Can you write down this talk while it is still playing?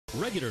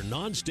Regular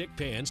non-stick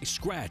pans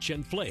scratch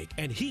and flake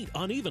and heat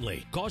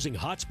unevenly, causing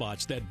hot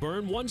spots that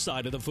burn one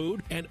side of the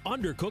food and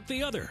undercook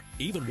the other.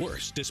 Even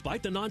worse,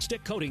 despite the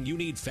non-stick coating, you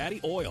need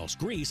fatty oils,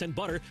 grease, and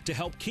butter to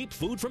help keep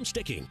food from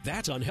sticking.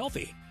 That's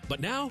unhealthy. But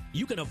now,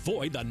 you can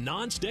avoid the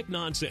non-stick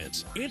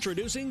nonsense.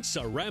 Introducing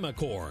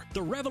Ceramicore,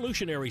 the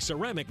revolutionary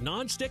ceramic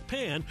non-stick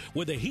pan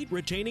with a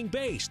heat-retaining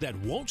base that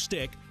won't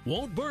stick,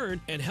 won't burn,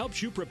 and helps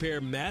you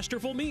prepare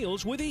masterful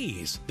meals with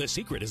ease. The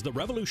secret is the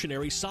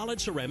revolutionary solid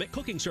ceramic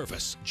cooking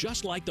surface.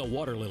 Just like the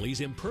water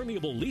lily's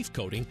impermeable leaf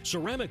coating,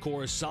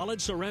 Ceramicore's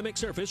solid ceramic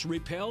surface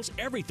repels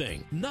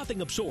everything. Nothing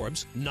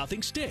absorbs,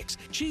 nothing sticks.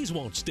 Cheese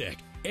won't stick.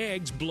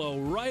 Eggs blow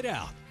right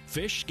out.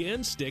 Fish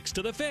skin sticks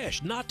to the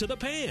fish, not to the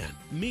pan.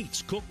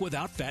 Meats cook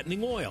without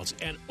fattening oils,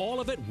 and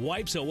all of it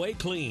wipes away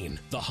clean.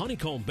 The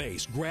honeycomb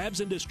base grabs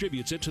and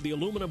distributes it to the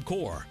aluminum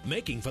core,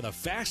 making for the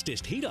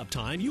fastest heat-up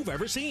time you've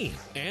ever seen.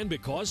 And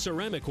because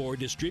Ceramicore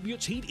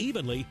distributes heat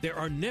evenly, there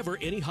are never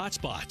any hot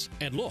spots.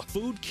 And look,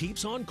 food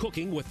keeps on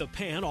cooking with the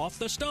pan off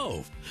the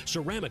stove.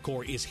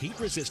 Ceramicore is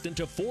heat-resistant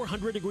to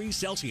 400 degrees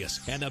Celsius,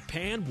 and the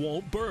pan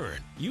won't burn.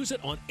 Use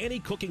it on any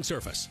cooking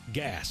surface,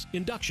 gas,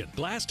 induction,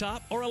 glass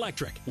top, or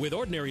electric. With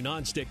ordinary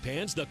non-stick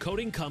pans, the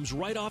coating comes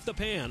right off the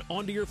pan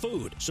onto your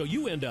food, so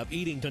you end up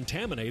eating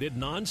contaminated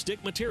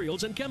non-stick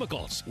materials and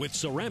chemicals. With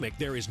ceramic,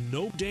 there is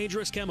no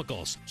dangerous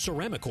chemicals.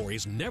 Ceramicore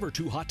is never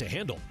too hot to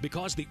handle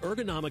because the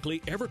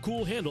ergonomically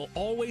ever-cool handle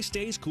always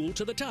stays cool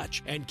to the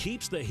touch and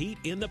keeps the heat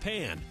in the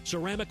pan.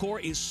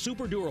 Ceramicore is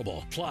super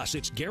durable, plus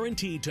it's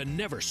guaranteed to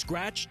never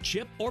scratch,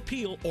 chip, or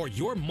peel, or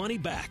your money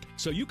back,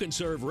 so you can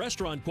serve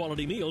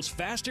restaurant-quality meals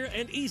faster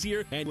and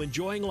easier and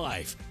enjoying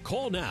life.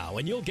 Call now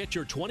and you'll get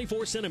your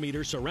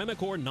 24-centimeter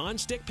Ceramicore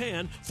non-stick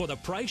pan for the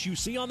price you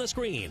see on the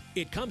screen.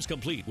 It comes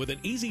complete with an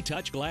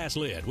easy-touch glass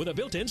lid with a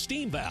built-in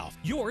steam valve.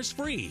 Yours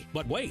free.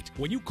 But wait,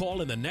 when you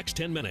call in the next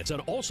 10 minutes and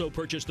also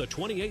purchase the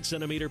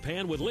 28-centimeter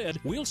pan with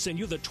lid, we'll send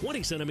you the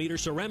 20-centimeter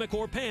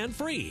Ceramicore pan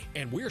free.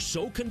 And we're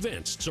so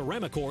convinced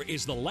Ceramicore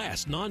is the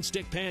last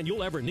non-stick pan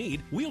you'll ever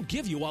need, we'll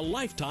give you a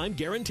lifetime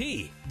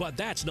guarantee. But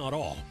that's not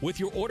all. With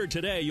your order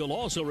today, you'll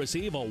also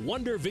receive a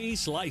Wonder V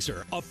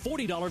slicer, a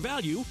 $40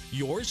 value,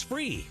 yours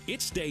free.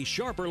 It stays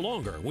sharper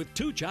longer with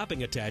 2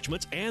 chopping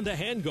attachments and a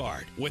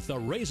handguard. With the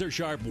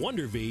razor-sharp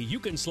Wonder V, you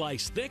can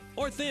slice thick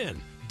or thin,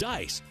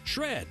 dice,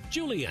 shred,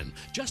 julienne.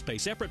 Just pay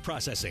separate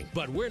processing.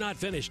 But we're not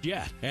finished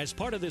yet. As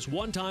part of this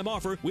one-time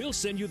offer, we'll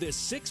send you this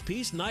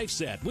 6-piece knife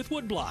set with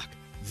woodblock.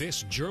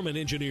 This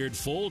German-engineered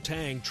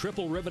full-tang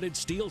triple-riveted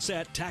steel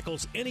set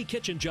tackles any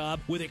kitchen job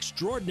with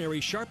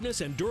extraordinary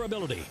sharpness and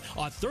durability.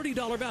 A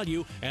 $30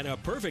 value and a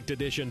perfect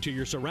addition to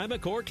your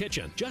Ceramicore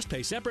kitchen. Just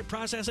pay separate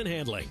process and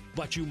handling.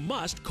 But you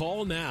must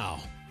call now.